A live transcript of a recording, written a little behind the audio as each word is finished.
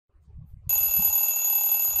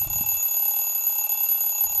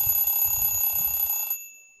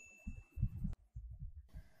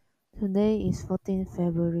Today is 14th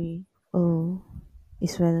February. Oh,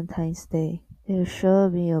 it's Valentine's Day. There'll sure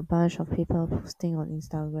be a bunch of people posting on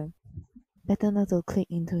Instagram. Better not to click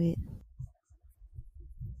into it.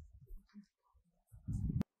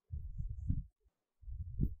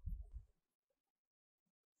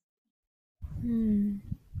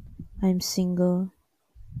 I'm single.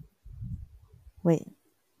 Wait,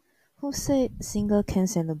 who said single can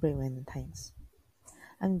celebrate Valentine's?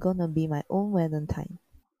 I'm gonna be my own Valentine.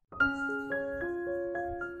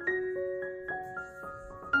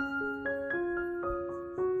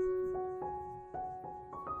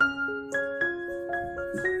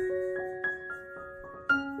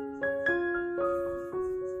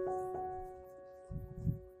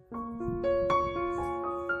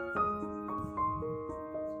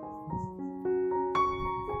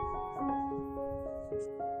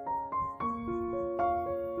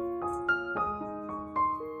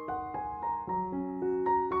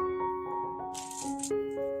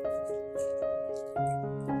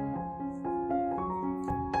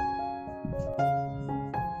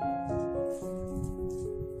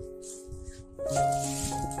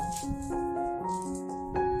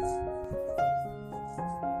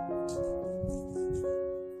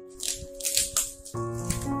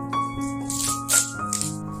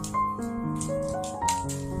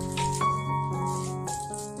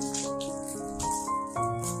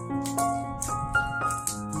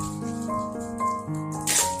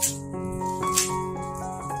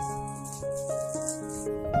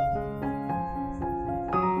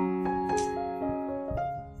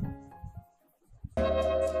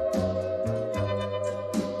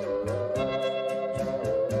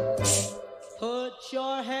 Put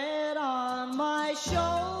your head on my shoulder,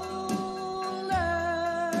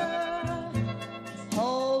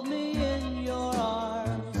 hold me in your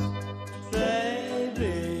arms,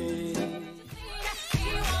 baby.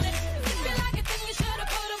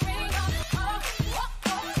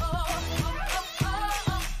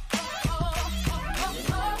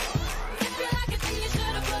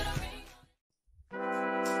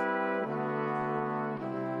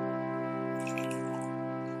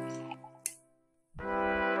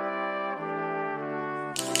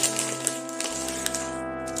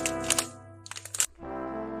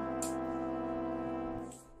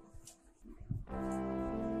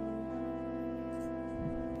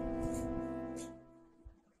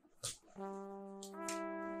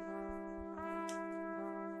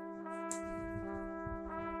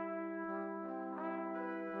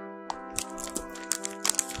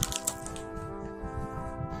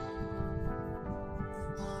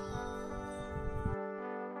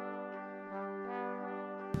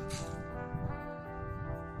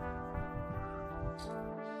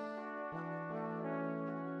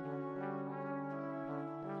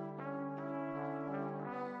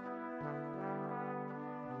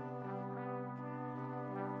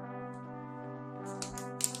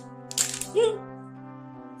 Yeah.